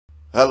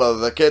Hello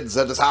the kids,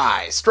 it is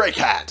I, Stray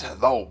Cat,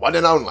 the one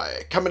and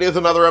only, coming with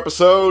another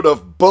episode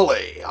of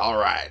Bully.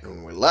 Alright,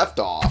 when we left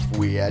off,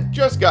 we had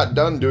just got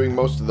done doing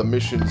most of the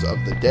missions of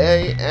the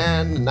day,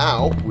 and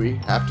now we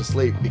have to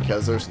sleep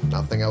because there's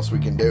nothing else we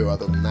can do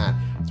other than that.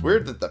 It's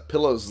weird that the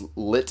pillow's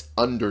lit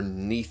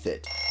underneath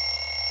it.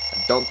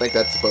 I don't think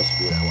that's supposed to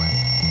be that way.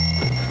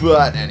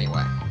 But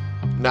anyway,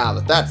 now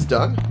that that's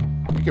done,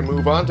 we can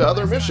move on to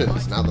other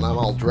missions, now that I'm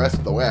all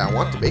dressed the way I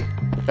want to be.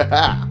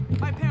 Haha,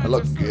 I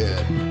look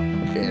good.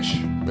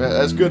 Ish.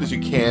 As good as you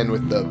can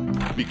with the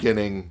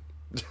beginning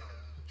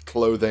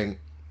clothing.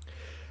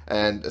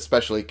 And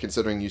especially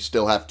considering you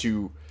still have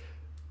to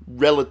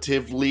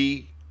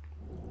relatively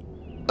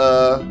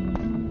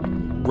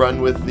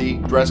run with the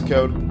dress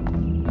code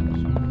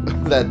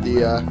that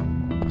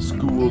the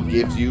school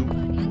gives you.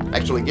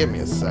 Actually, give me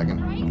a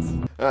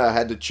second. I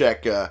had to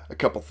check a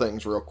couple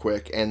things real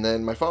quick, and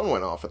then my phone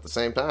went off at the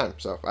same time.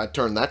 So I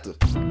turned that to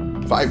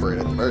vibrate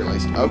at the very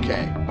least.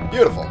 Okay,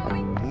 beautiful.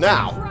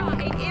 Now.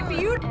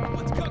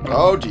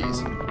 Oh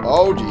jeez.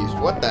 Oh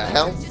jeez. What the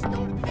hell?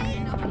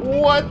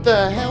 What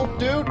the hell,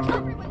 dude?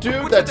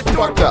 Dude, that's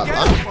fucked up.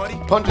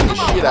 I'm punching the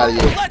shit out of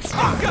you,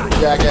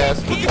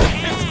 jackass.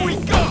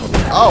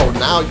 Oh,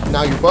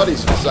 now your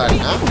buddy's deciding,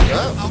 huh?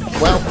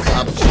 Well,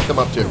 I'll shoot them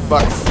up too.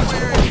 Fuck.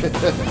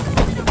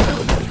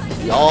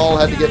 Y'all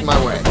had to get in my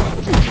way.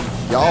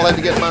 Y'all had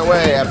to get in my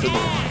way after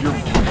your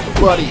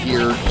buddy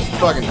here just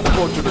fucking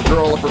tortured a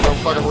girl for no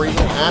fucking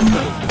reason.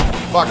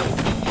 Fuck him.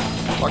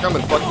 Fuck him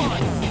and fuck you.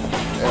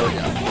 There we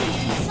go.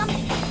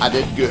 I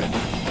did good.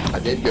 I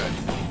did good.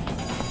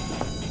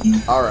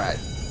 Alright.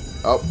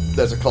 Oh,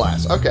 there's a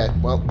class. Okay,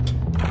 well,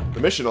 the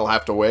mission will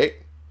have to wait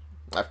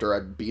after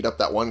I beat up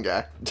that one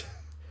guy.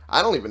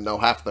 I don't even know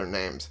half their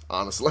names,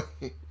 honestly.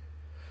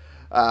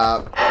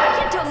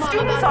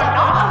 Students are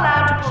not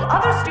allowed to pull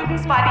other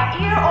students by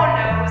the ear or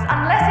nose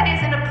unless it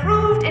is an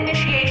approved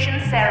initiation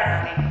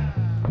ceremony.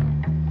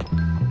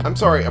 I'm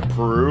sorry,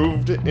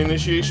 approved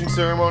initiation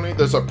ceremony?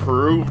 There's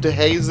approved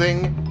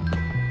hazing?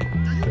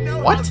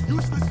 What? How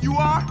useless you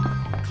are?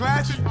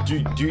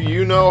 Do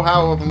you know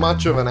how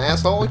much of an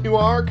asshole you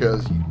are?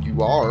 Because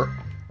you are.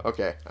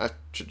 Okay, I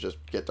should just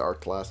get to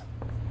art class.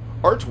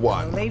 Art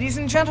 1. Ladies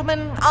and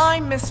gentlemen,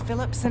 I'm Miss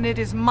Phillips, and it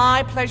is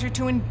my pleasure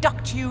to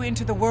induct you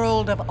into the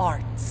world of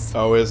arts.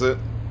 Oh, is it?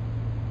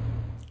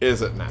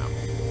 Is it now?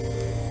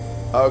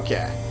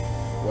 Okay.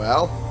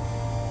 Well,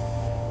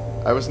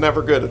 I was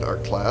never good at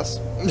art class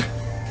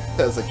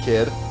as a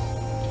kid.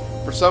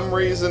 For some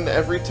reason,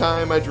 every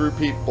time I drew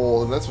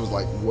people, and this was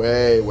like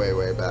way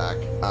back,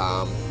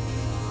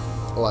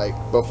 like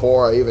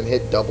before I even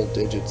hit double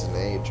digits in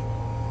age,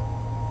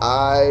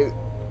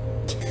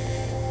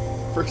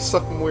 for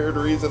some weird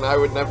reason, I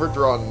would never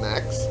draw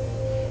necks,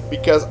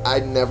 because I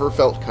never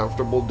felt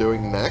comfortable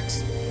doing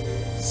necks.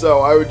 So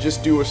I would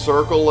just do a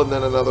circle and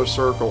then another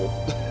circle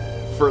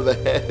for the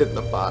head and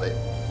the body.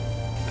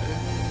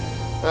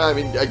 I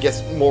mean, I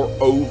guess more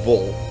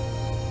oval,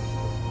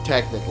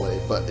 technically,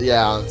 but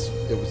yeah,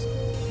 it was...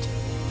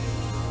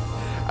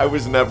 I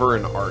was never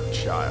an art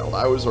child.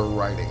 I was a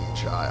writing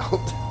child.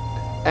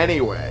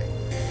 Anyway,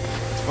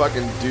 let's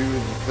fucking do the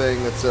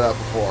thing that's set up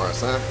before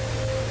us, huh?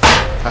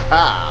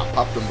 Haha!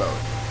 Popped them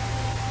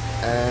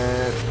both.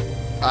 And...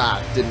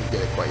 didn't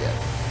get it quite yet.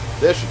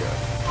 There she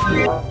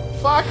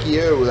goes. Fuck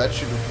you! That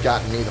should have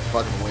gotten me the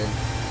fucking win.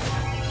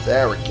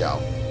 There we go.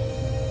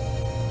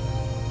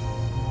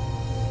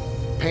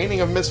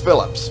 Painting of Miss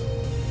Phillips.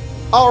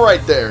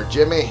 Alright there,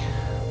 Jimmy.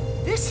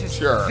 This is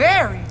Sure.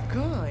 very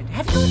good.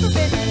 Have you ever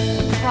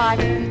been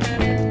private?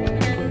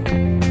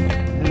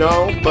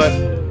 No, but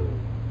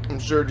I'm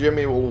sure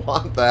Jimmy will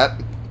want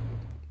that.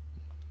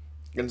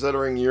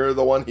 Considering you're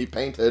the one he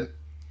painted.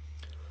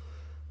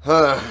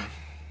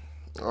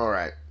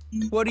 Alright.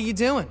 What are you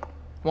doing?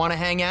 Want to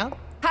hang out?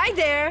 Hi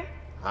there!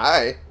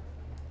 Hi.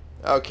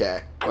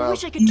 Okay. I Well,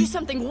 wish I could do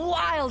something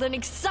wild and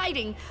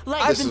exciting,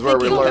 like This is where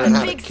we go learn to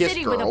how a to big kiss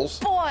city girls.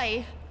 with a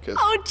boy. 'Cause-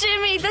 Oh,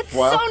 Jimmy, that's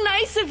Well- so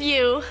nice of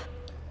you.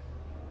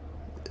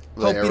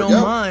 Hope there you we don't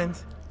go. mind.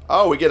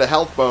 Oh, we get a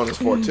health bonus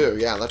for it too.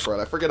 Yeah, that's right.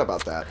 I forget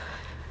about that.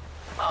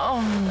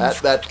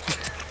 That.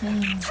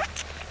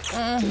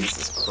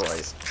 Jesus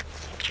Christ.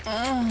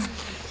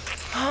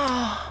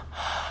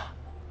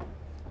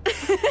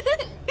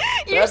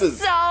 You're That is-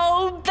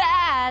 so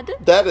bad.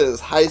 That is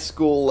high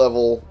school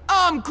level,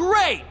 I'm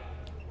great!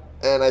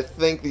 and I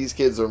think these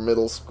kids are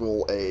middle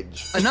school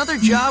age. Another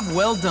job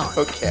well done.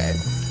 Okay.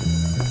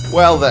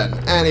 Well then,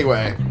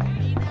 anyway.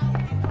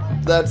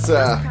 That's,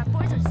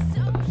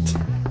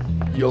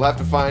 you'll have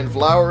to find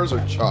flowers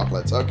or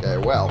chocolates. Okay,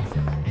 well,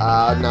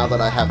 now that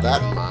I have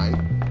that in mind,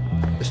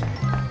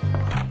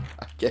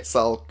 I guess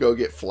I'll go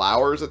get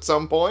flowers at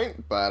some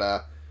point,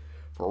 but,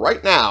 for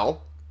right now,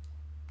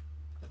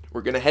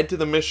 we're gonna head to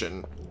the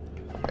mission,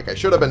 like I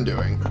should have been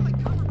doing,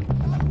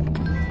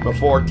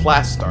 before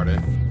class started.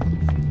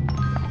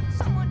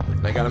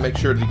 And I gotta make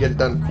sure to get it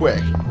done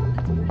quick.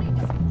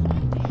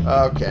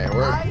 Okay,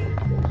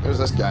 where's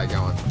this guy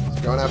going? Is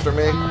he going after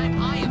me?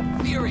 I am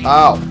furious.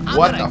 Oh,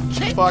 what I'm the gonna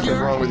kick fuck is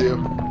your- wrong with you?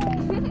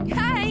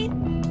 Hi.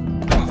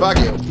 Fuck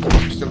you.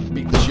 I'm just gonna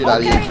beat the shit out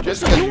of you.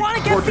 Just because you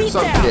tortured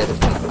some kid.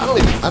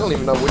 I don't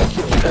even know which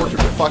kid you tortured,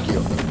 but fuck you.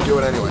 Do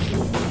it anyway.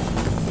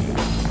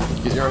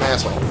 Because you're an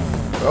asshole.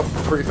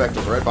 Oh, prefect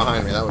was right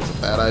behind me. That was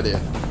a bad idea.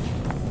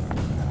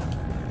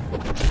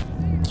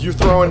 You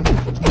throwing...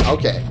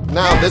 Okay,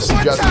 now this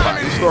is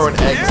justified. He's throwing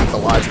eggs at the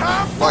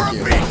library. Fuck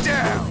you.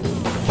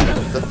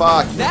 The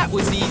fuck? That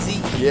was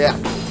easy. Yeah,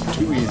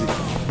 too easy.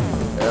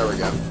 There we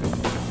go.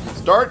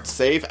 Start,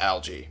 save,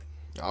 Algie.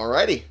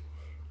 Alrighty.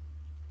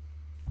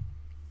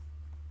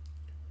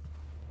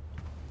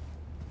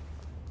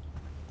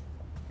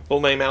 Full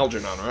name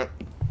Algernon, right?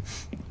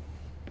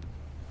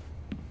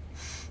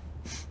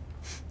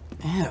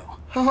 Ew.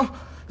 Oh,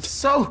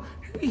 so,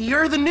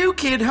 you're the new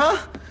kid, huh?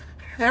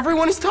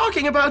 Everyone is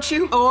talking about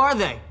you. Oh, are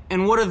they?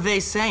 And what are they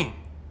saying?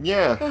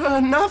 Yeah.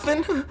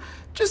 Nothing.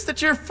 Just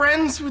that you're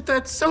friends with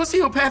that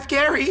sociopath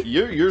Gary.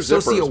 Your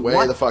zipper is way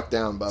what? the fuck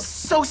down, bub.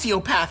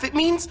 Sociopath, it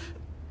means...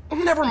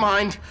 Never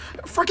mind.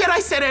 Forget I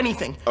said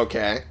anything.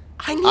 Okay.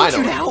 I need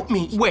you to help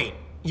me. Wait,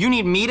 you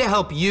need me to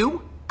help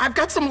you? I've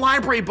got some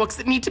library books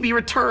that need to be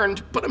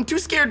returned, but I'm too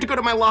scared to go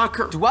to my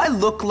locker. Do I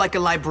look like a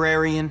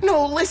librarian?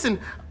 No, listen.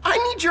 I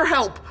need your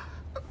help.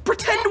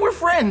 Pretend we're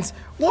friends.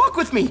 Walk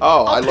with me.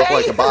 Oh, I'll I look pay-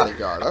 like a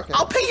bodyguard. Okay.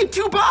 I'll pay you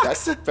 $2.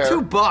 That's fair.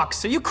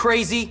 $2? Are you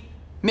crazy?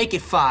 Make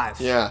it 5.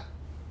 Yeah.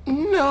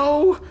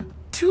 No.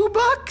 $2?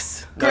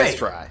 Nice Great.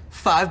 try.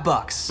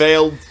 $5.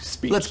 Failed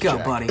speech Let's go,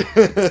 check. buddy.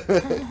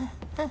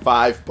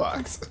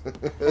 $5.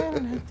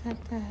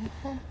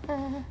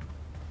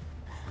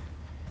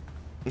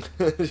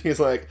 She's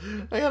like,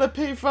 I gotta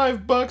pay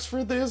 $5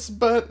 for this,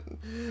 but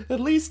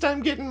at least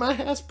I'm getting my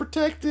ass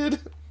protected.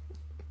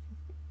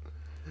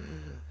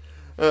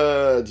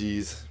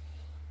 Jeez.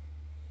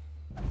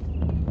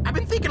 I've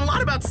been thinking a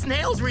lot about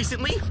snails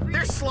recently.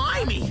 They're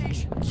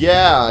slimy.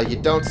 Yeah, you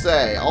don't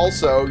say.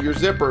 Also, your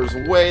zipper's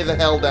way the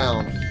hell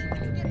down.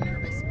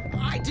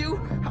 I do.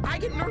 I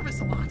get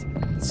nervous a lot.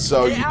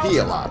 So you pee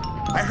a lot.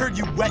 I heard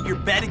you wet your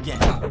bed again.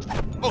 Come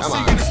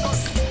on.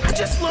 I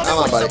just love Come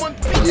it on, when buddy. someone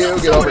picks You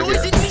up get someone over who here.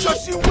 isn't me.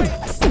 Just you wait.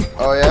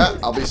 Oh yeah?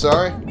 I'll be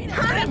sorry?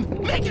 Hurt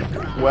him. Make him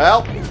cry.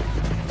 Well,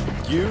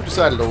 you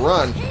decided to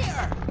run.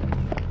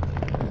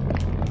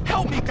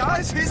 Help me,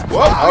 guys. His Whoa,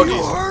 are oh, you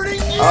geez.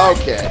 hurting me?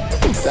 Okay.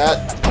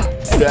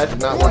 That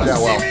did not work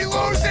out well.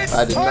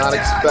 I did not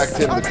expect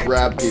him to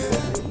grab people.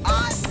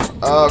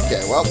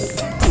 Okay, well.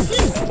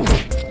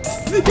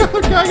 The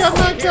other guy got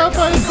knocked out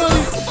by his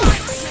buddy.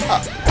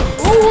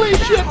 Holy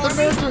shit, the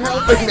nerds are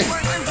helping me.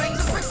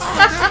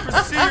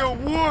 See a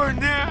war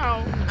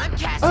now. I'm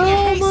casting Oh a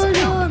haste my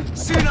spell. god.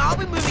 Soon I'll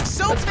be moving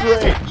so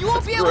fast great. you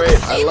won't be able Great.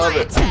 to I see love my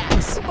it.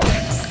 attacks.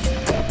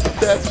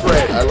 That's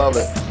great. I love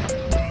it.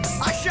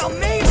 I shall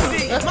name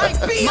thee. My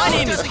My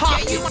name is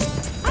Pop.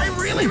 I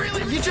really,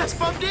 you just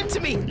bumped into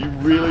me. You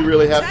really,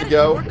 really have to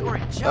go? Work or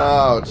a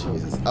job. Oh,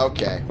 Jesus.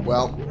 Okay,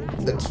 well,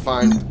 that's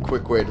fine.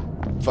 Quick way to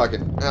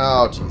fucking...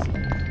 Oh, Jesus.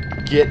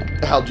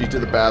 Get Algie to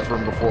the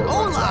bathroom before it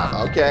runs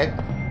out. Okay.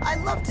 I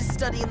love to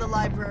study in the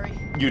library.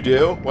 You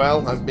do?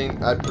 Well, I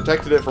mean, I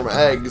protected it from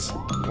eggs.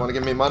 You want to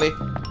give me money?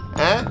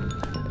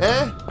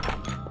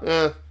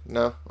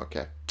 No?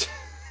 Okay.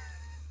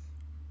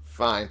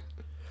 Fine.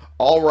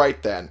 All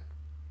right, then.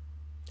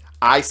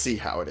 I see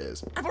how it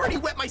is. I've already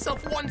wet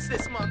myself once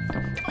this month.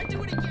 If I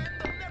do it again,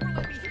 they'll never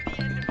let me hear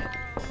the end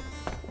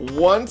of it.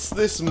 Once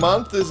this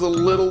month is a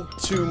little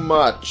too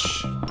much.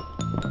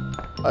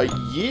 A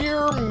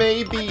year,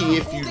 maybe,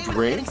 if you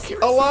drink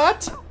a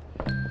lot?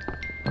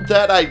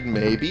 That I'd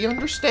maybe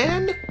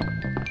understand.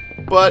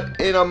 But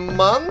in a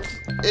month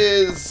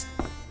is...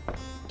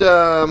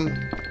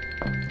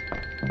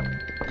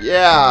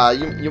 Yeah,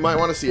 you might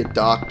want to see a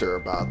doctor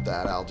about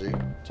that, Algie.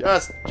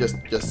 Just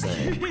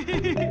saying.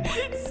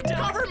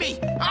 Cover me.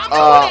 I'm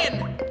going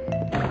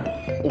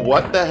in.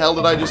 What the hell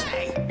did I just...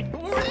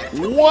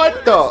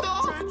 What the...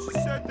 She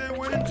said they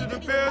went into the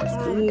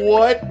bathroom.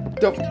 What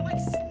the...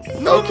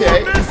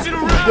 Okay.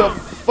 The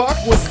fuck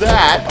was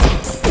that?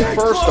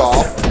 First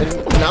off, and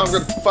now I'm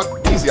gonna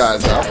fuck these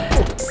guys up.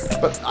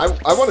 But I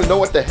want to know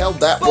what the hell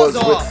that was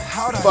with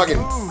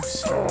fucking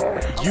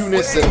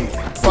Eunice and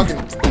fucking...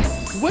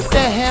 What the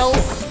hell?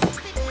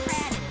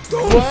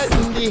 What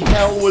in the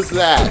hell was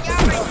that?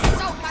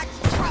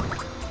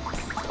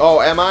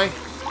 Oh, am I?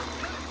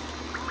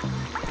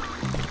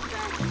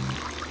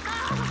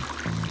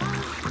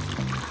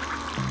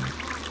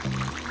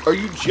 Are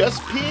you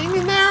just peeing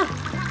in there?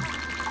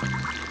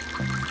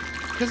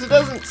 Because it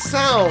doesn't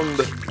sound...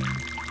 I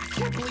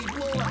can't believe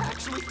Lola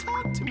actually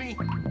talked to me.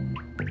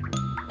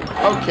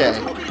 Okay.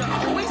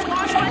 Always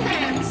wash my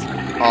hands.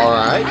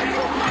 Alright.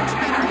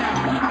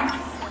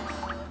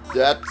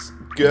 That's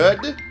good,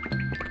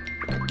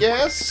 I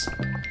guess.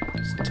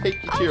 Let's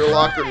take you to your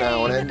locker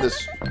now and end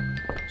this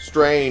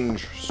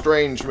strange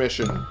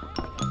mission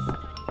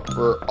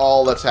for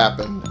all that's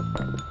happened.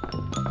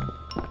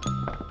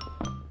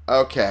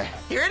 Okay,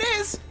 Here it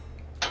is.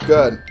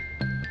 good.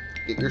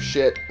 Get your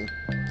shit and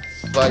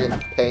fucking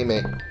pay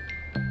me.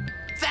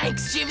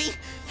 Thanks, Jimmy.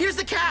 Here's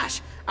the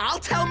cash. I'll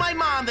tell my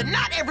mom that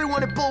not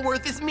everyone at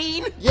Bullworth is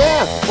mean.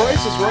 Yeah, if the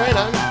price is right,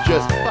 I'm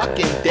just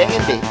fucking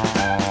dandy.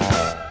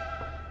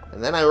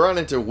 And then I run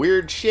into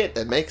weird shit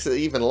that makes it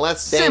even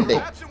less dandy.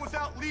 Absent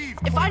without leave.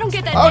 If I don't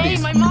get that Oh, name,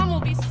 geez. my mom will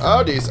be...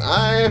 Oh, geez,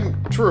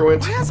 I'm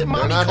truant. Why hasn't They're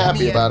Mommy not called happy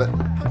me yet? about it.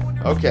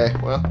 Okay,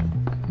 well,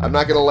 I'm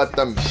not gonna let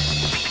them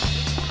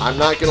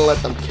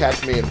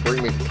catch me and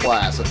bring me to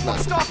class. That's not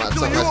some of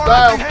my you are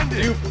style.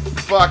 apprehended. You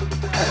fuck.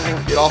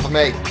 Get off of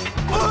me.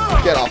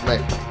 Get off me.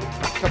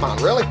 Come on,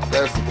 really?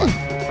 There's the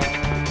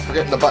button.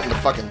 Forgetting the button to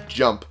fucking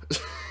jump.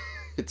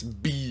 It's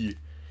B,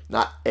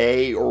 not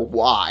A or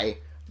Y.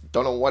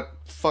 Don't know what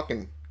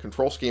fucking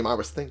control scheme I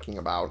was thinking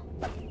about.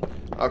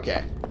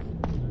 Okay.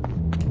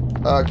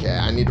 Okay,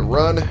 I need to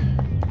run.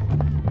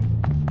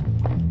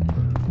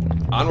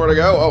 Onward to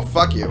go? Oh,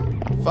 fuck you.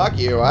 Fuck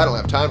you. I don't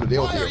have time to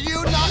deal with Why are you.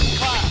 you not in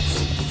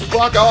class?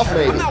 Fuck off, I'm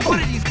maybe. not one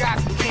of these guys.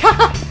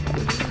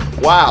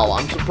 Wow,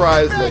 I'm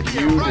surprised that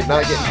you did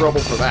not get in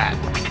trouble for that.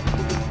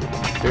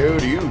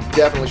 Dude, you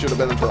definitely should have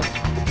been in trouble.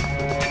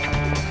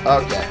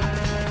 Okay.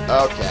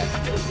 Okay.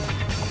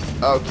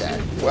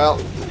 Okay.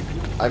 Well,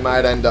 I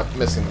might end up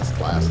missing this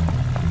class.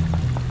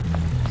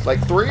 It's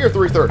like 3 or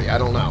 3:30, I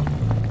don't know.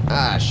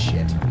 Ah,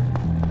 shit.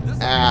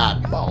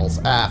 Ah, balls.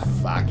 Ah,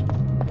 fuck.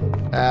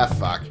 Ah,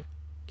 fuck.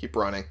 Keep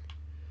running.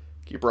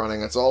 Keep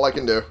running, that's all I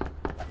can do.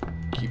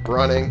 Keep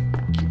running.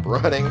 Keep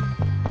running.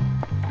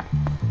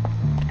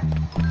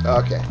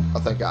 Okay.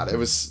 Oh, thank God. It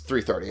was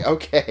 3:30.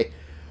 Okay.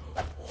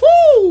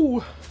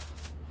 Whoo!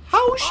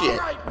 Oh, shit.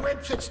 All right,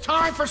 Wimps, it's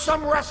time for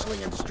some wrestling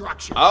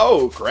instruction.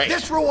 Oh, great.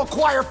 This will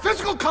require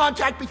physical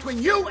contact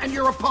between you and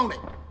your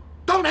opponent.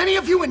 Don't any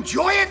of you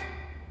enjoy it?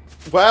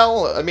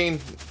 Well, I mean,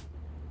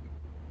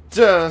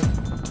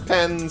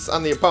 depends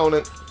on the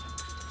opponent.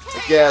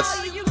 I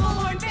guess.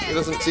 It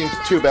doesn't seem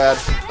too bad.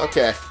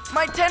 Okay.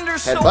 My tender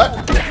soul.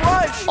 Headbutt.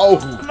 Crush. Oh.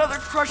 Another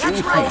crush.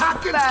 That's right,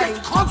 Hopkins.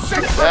 Get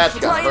closer. That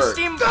got My hurt.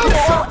 esteemed Do ball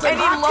something,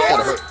 any Hopkins.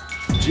 Gotta lower. hurt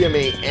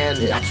Jimmy and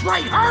him. That's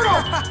right, hurt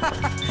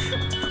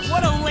him.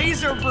 What a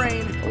laser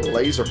brain.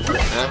 Laser point,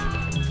 huh?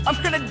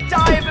 I'm gonna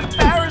die of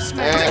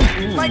embarrassment.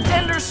 And- My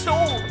tender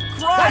soul.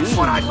 Crush. That's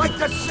what I'd like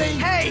to see.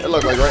 Hey. It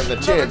looked like right in the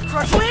Another chin.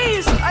 crush.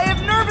 Please, I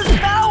have nervous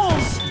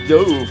bowels.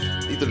 Dove.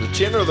 Either the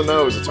chin or the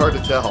nose. It's hard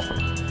to tell.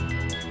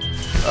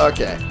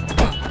 Okay.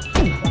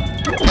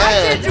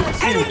 And Do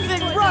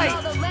anything right.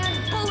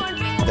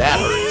 that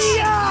hurts.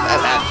 That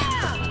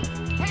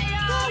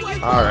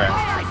happened. Alright.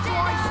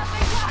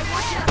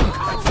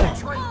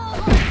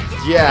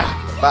 Yeah,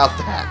 about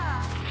that.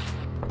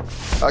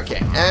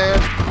 Okay,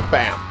 and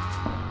bam.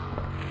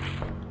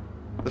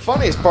 The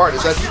funniest part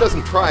is that he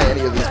doesn't try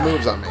any of these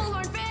moves on me.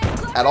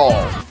 At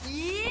all.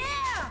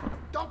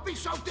 Don't be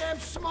so damn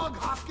smug,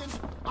 Hopkins.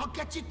 I'll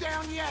get you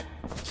down yet.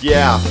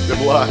 Yeah, good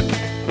luck.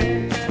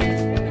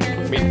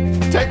 I mean,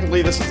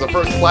 technically this is the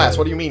first class.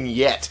 What do you mean,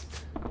 yet?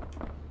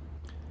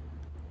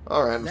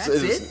 Alright,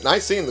 it's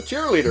nice seeing the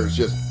cheerleaders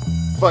just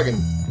fucking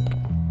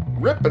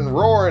ripping,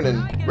 roaring,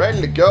 and ready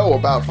to go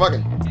about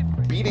fucking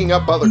beating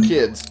up other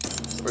kids.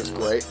 Which is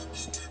great.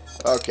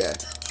 Okay.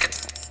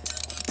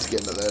 Let's get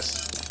into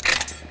this.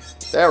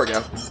 There we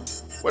go.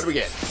 What do we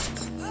get?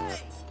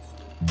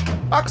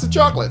 Box of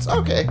chocolates.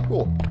 Okay,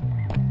 cool.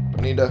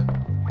 I need to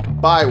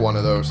buy one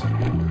of those.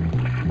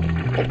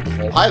 Oh,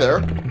 well, hi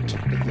there.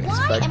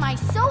 Why am I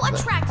so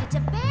attracted to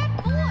bad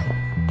boys?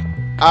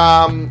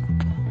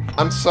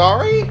 I'm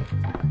sorry?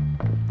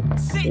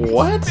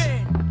 What?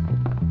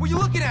 What you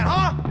looking at,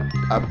 huh?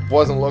 I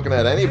wasn't looking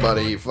at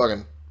anybody, you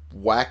fucking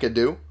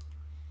wackadoo.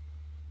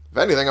 If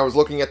anything, I was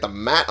looking at the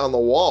mat on the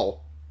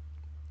wall.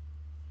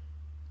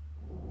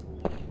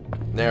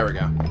 There we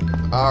go.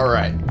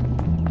 Alright.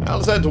 Now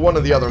let's head to one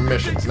of the other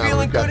missions now that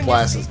we've got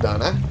classes done,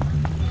 huh?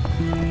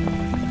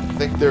 I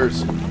think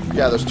there's...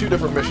 yeah, there's 2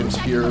 different missions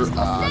here.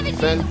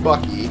 Defend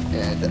Bucky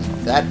and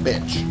that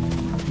bitch.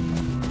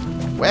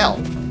 Well.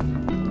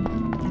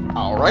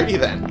 Alrighty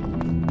then.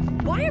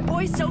 Why are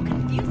boys so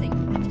confusing?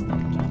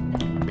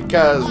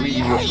 Because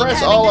we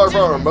repress all of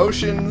our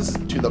emotions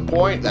to the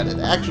point that it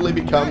actually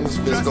becomes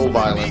physical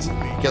violence.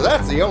 Because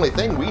that's the only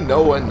thing we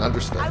know and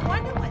understand. I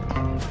wonder what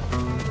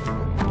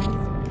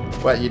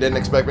What, you didn't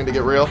expect me to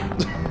get real?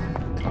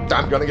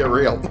 I'm gonna get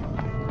real.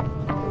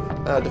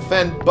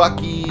 Defend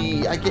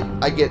Bucky. I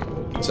get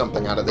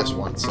something out of this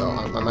one, so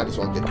I might as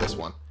well get this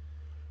one.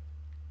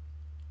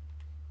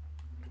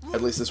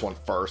 At least this one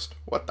first.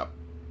 What the...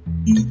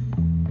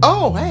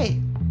 oh, hey!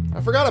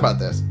 I forgot about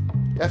this.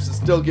 You have to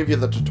still give you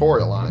the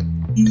tutorial on it.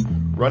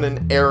 Run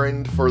an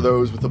errand for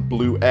those with a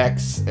blue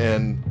X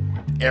and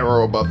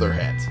arrow above their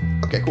heads.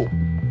 Okay, cool.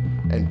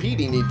 And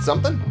Petey needs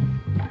something.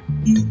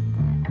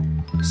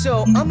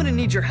 So, I'm gonna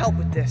need your help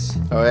with this.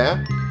 Oh,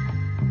 yeah?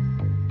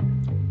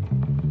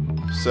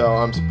 So,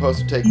 I'm supposed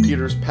to take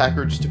Peter's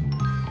package to...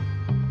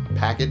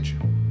 package?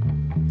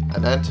 I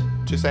meant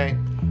to say?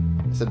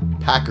 I said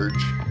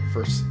package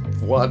for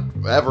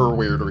whatever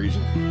weird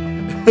reason.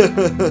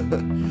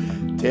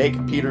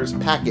 Take Peter's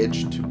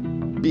package to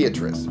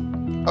Beatrice.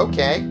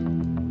 Okay.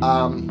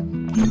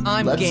 I'm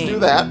Let's game. do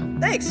that.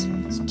 Thanks.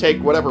 Let's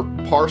take whatever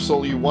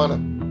parcel you want to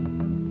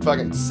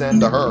fucking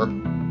send to her.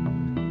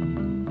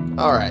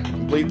 Alright,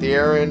 complete the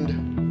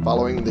errand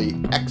following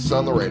the X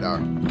on the radar.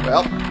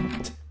 Well,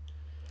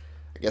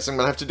 I guess I'm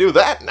gonna have to do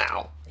that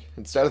now,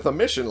 instead of the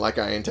mission like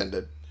I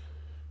intended.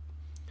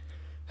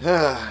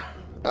 Oh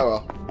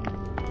well.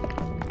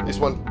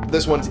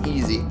 This one's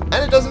easy, and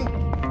it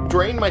doesn't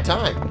drain my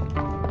time.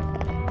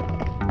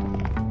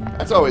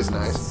 That's always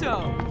nice. So,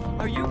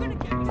 are you gonna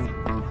get me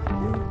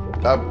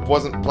something? I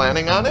wasn't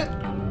planning on it.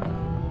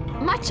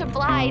 Much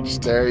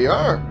obliged. There you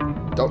are.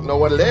 Don't know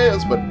what it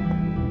is, but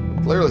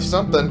clearly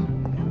something.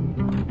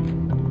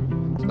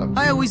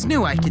 I always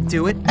knew I could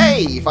do it.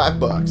 Hey,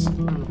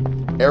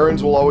 $5.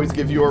 Errands will always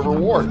give you a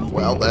reward.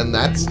 Well, then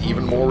that's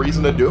even more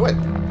reason to do it.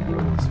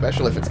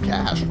 Especially if it's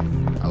cash.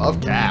 I love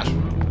cash.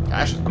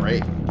 Cash is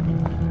great.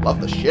 Love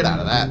the shit out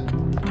of that.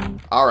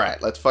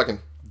 Alright, let's fucking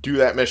do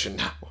that mission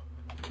now.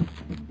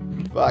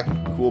 Fuck,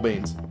 cool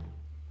beans.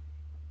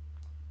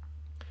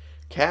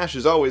 Cash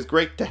is always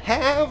great to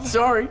have.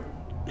 Sorry.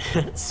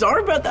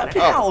 Sorry about that. Oh, for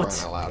crying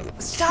out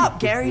loud. Stop,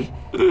 Gary.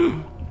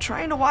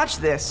 Trying to watch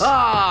this.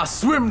 Ah,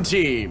 swim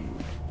team.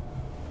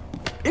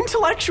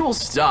 Intellectual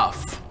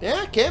stuff.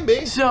 Yeah, it can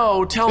be.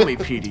 So, tell me,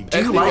 Petey, do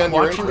you Anything like on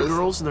your watching the interest?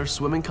 girls in their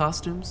swimming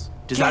costumes?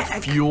 Does Gary,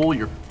 that fuel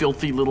your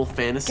filthy little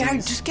fantasies? Gary,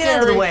 just get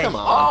out of the way. Come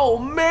on. Oh,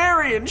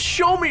 Marion,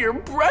 show me your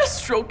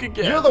breaststroke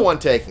again. You're the one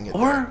taking it.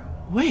 Or,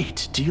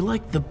 wait, do you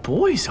like the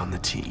boys on the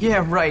team?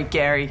 Yeah, right,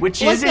 Gary.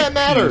 Which What is that it,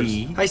 matters?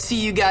 Petey? I see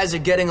you guys are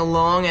getting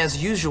along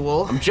as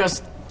usual. I'm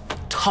just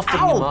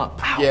toughening him up.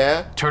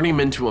 Yeah. Turning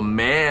him into a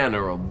man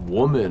or a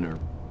woman or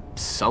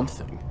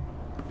something.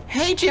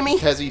 Hey, Jimmy.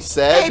 Has he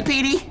said? Hey,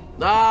 Petey.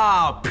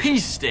 Ah,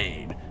 Peace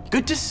Stain.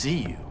 Good to see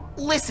you.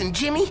 Listen,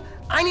 Jimmy,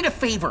 I need a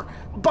favor.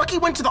 Bucky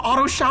went to the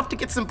auto shop to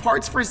get some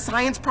parts for his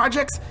science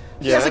projects.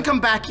 He Yeah? hasn't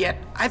come back yet.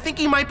 I think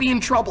he might be in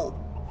trouble.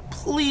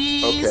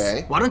 Please?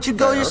 Okay. Why don't you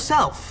go Fair.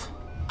 yourself?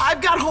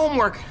 I've got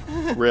homework.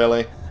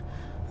 Really?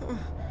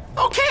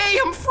 Okay,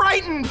 I'm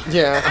frightened.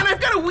 Yeah. And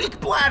I've got a weak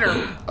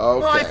bladder.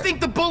 Well, I Okay.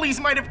 think the bullies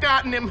might have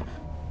gotten him.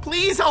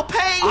 Please, I'll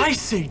pay. I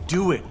say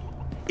do it.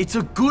 It's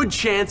a good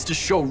chance to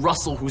show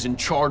Russell who's in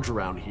charge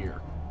around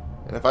here.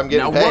 And if I'm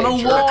getting Now paid, run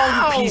sure. along,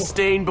 Ow! Peace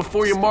Stain,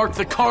 before you mark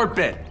the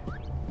carpet.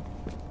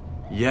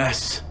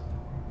 Yes.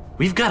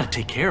 We've got to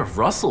take care of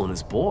Russell and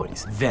his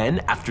boys. Then,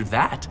 after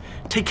that,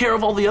 take care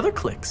of all the other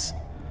cliques.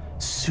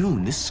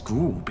 Soon, this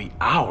school will be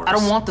ours. I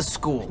don't want the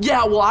school.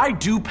 Yeah, well, I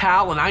do,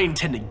 pal, and I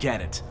intend to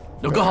get it.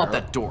 Now go help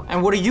that door.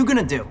 And what are you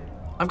gonna do?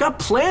 I've got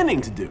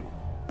planning to do.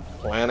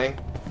 Planning?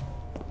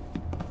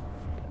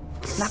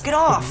 Knock it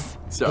off.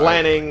 Sorry.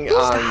 Planning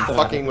on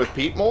fucking with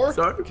Pete more?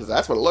 Sorry. Because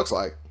that's what it looks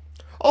like.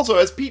 Also,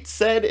 has Pete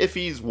said if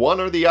he's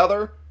one or the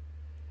other?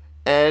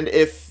 And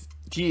if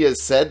he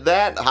has said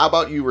that, how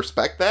about you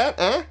respect that,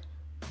 eh?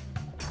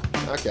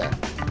 Okay.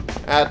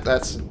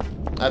 That's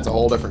a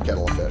whole different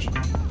kettle of fish.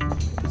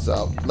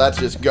 So, let's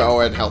just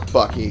go and help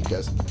Bucky,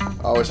 because,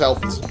 oh, his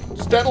health is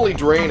steadily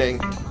draining.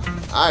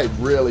 I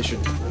really should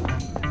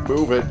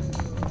move it.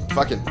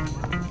 Fucking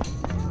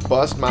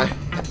bust my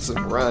ass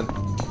and run.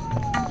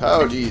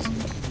 Oh, jeez.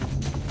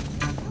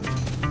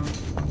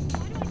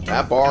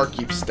 That bar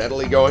keeps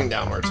steadily going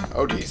downwards.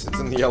 Oh, jeez, it's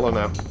in the yellow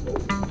now.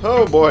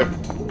 Oh, boy.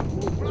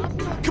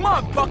 Come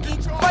on, Bucky,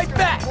 fight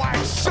back!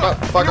 Shut up,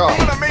 fuck off.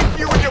 I'm gonna make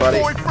you and your buddy.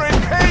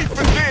 boyfriend pay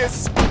for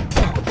this!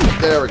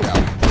 There we go.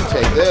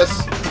 Take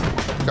this.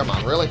 Come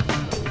on, really?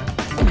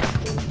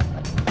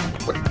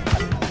 What?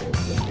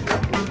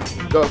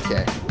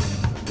 Okay.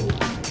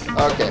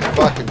 Okay,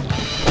 fucking...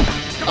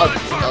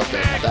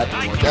 Okay, that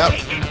didn't work out.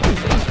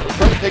 I'm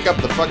trying to pick up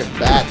the fucking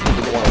bat and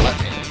he didn't want to let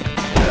me.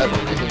 That's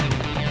the reason.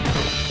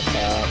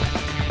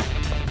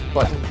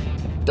 But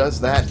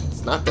does that...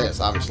 It's not this,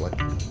 obviously.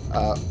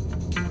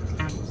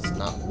 It's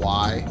not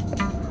Y.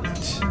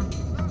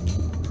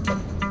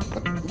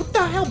 What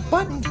the hell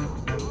button?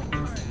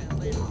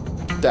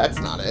 That's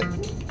not it.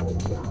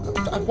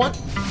 I want...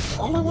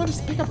 All I want is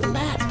to pick up the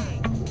bat.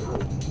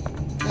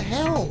 The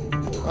hell?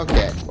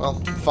 Okay, well,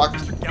 fuck.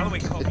 Galloway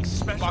called me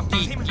special.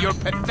 Bucky, you're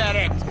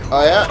pathetic.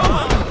 Oh, yeah?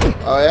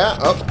 Oh, yeah?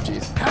 Oh,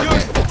 jeez.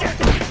 Okay.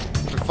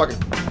 Fucking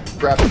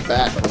grab the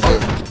bat from you.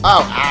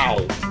 Oh, ow.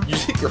 You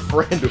hit your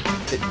friend, you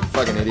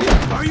fucking idiot.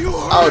 Are you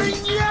Oh, hurting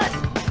jeez. yet?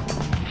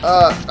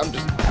 I'm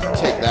just...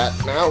 Take that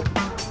now.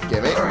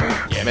 Gimme.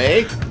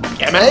 Gimme.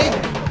 Gimme.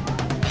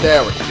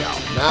 There we go.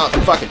 Now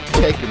fucking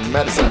take your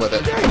medicine with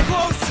it.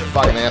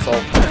 Fucking asshole.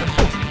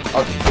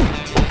 Okay.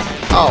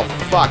 Oh,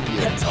 fuck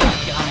you.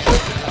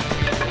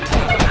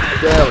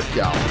 There we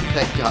go.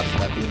 Thank God for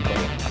that being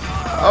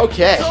cool.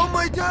 Okay. Oh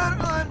my God!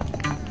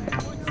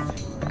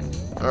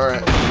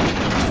 Alright.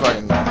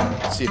 Fucking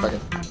see if I can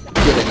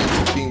get any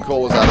bean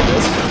colas out of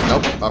this.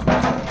 Nope.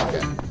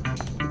 Okay.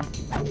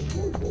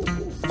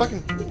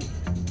 Fucking...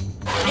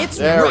 It's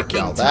There we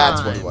wrecking go.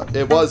 That's what time. it was.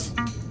 It was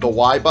the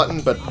Y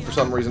button, but for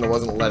some reason it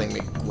wasn't letting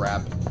me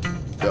grab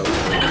those.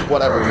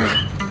 Whatever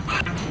reason.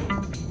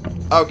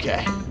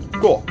 Okay.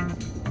 Cool.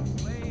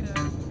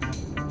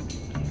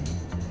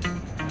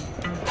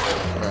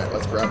 Alright,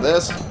 let's grab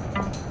this.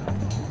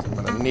 I'm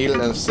gonna need it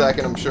in a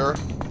second, I'm sure.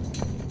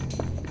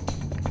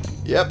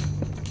 Yep.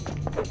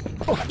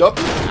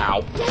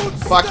 Ow.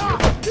 Fuck you.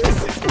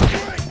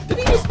 Did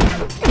he just...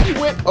 He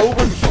went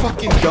over the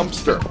fucking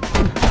dumpster.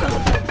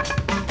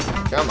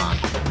 Come on.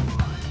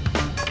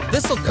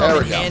 This'll There come we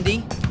in go.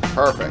 handy.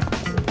 Perfect.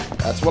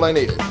 That's what I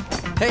needed.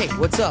 Hey,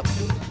 what's up?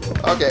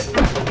 Okay.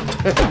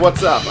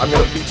 What's up? I'm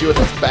gonna beat you with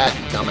this bat,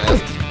 you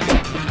dumbass.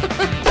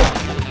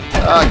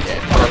 Okay,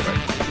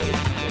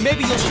 perfect.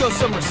 Maybe you'll show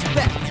some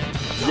respect.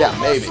 Yeah,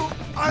 maybe.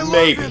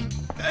 Maybe.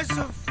 As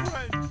a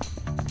friend.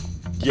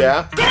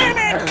 Yeah? Damn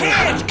it,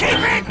 kids! Keep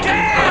it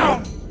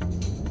down!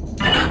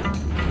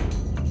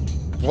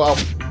 Well,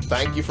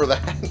 thank you for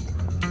that.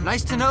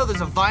 Nice to know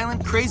there's a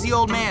violent, crazy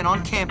old man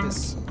on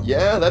campus.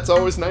 Yeah, that's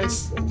always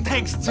nice.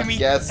 Thanks, Jimmy.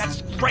 Yes.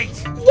 That's great.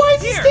 Why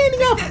is he Here, standing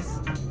take up? this.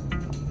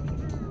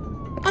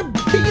 I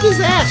beat his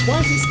ass. Why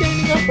is he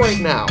standing up right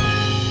now?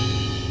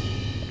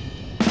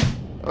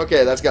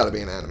 Okay, that's got to be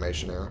an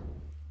animation error.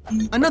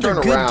 Another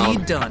Turn good around.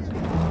 deed done.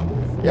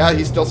 Yeah,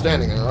 he's still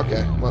standing there.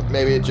 Okay. Well,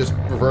 maybe it just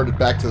reverted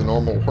back to the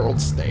normal world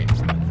state.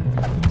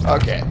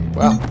 Okay,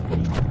 well.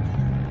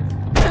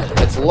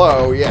 It's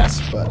low,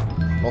 yes, but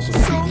I'm also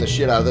beating the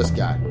shit out of this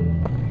guy.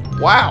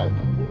 Wow.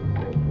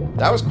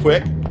 That was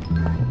quick.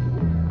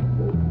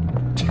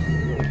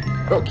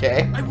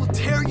 Okay. I will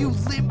tear you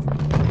limb.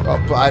 Oh,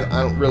 but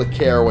I don't really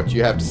care what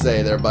you have to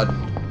say there, bud.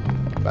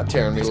 About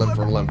tearing me limb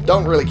from limb.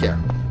 Don't really care.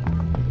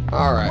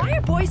 Alright. Why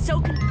are boys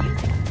so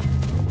confused?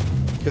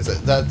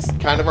 Because that's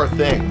kind of our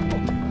thing.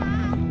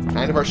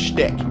 Kind of our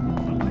shtick.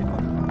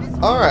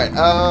 Alright,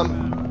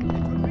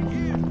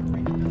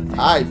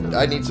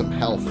 I need some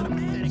health.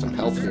 Some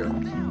health here.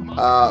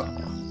 I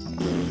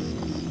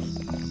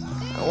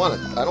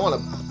don't wanna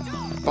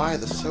buy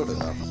the soda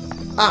though.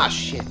 Ah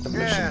shit, the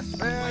mission. Yes,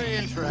 very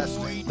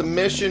interesting. The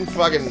mission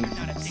fucking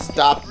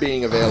stopped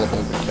being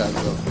available because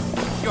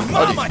of... Your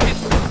mama hit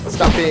me.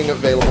 Stopped being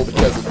available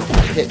because it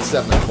hit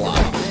 7 o'clock.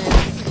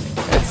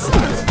 It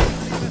sucks.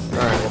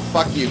 Alright, well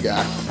fuck you,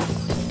 guy.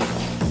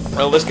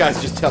 Well, this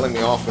guy's just telling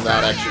me off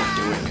without actually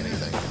doing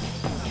anything.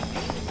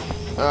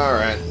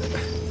 Alright.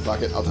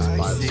 Fuck it, I'll just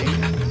buy this.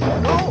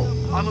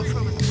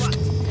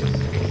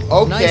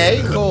 Okay. Nice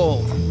and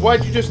cold.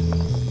 Why'd you just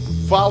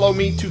follow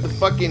me to the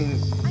fucking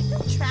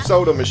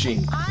soda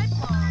machine?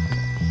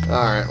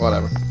 Alright,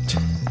 whatever.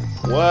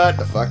 What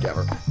the fuck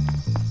ever.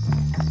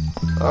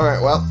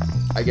 Alright, well,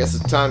 I guess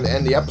it's time to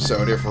end the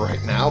episode here for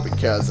right now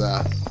because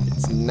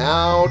it's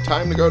now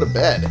time to go to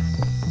bed.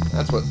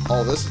 That's what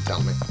all this is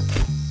telling me.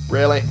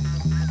 Really?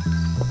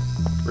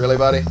 Really,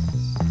 buddy?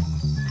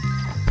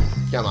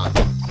 Come on.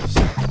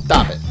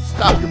 Stop it.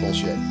 Stop your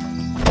bullshit.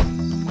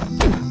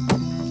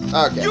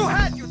 Okay. You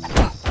had your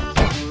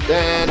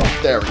Then,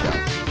 there we go.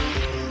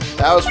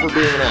 That was for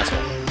being an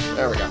asshole.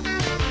 There we go.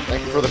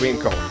 Thank you for the being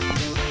cold.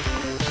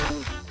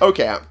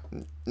 Okay,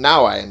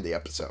 now I end the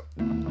episode.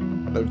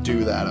 Don't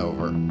do that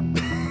over.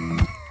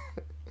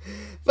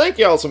 Thank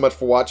you all so much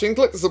for watching.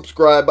 Click the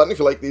subscribe button if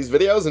you like these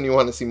videos and you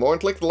want to see more, and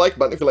click the like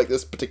button if you like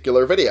this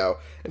particular video.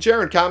 And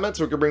share in comments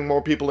so we can bring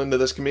more people into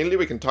this community.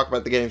 We can talk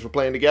about the games we're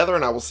playing together,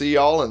 and I will see you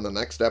all in the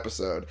next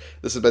episode.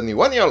 This has been the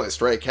one and only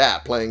Stray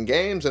Cat, playing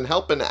games and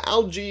helping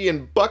Algie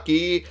and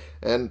Bucky,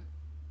 and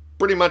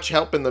pretty much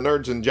helping the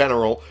nerds in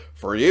general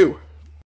for you.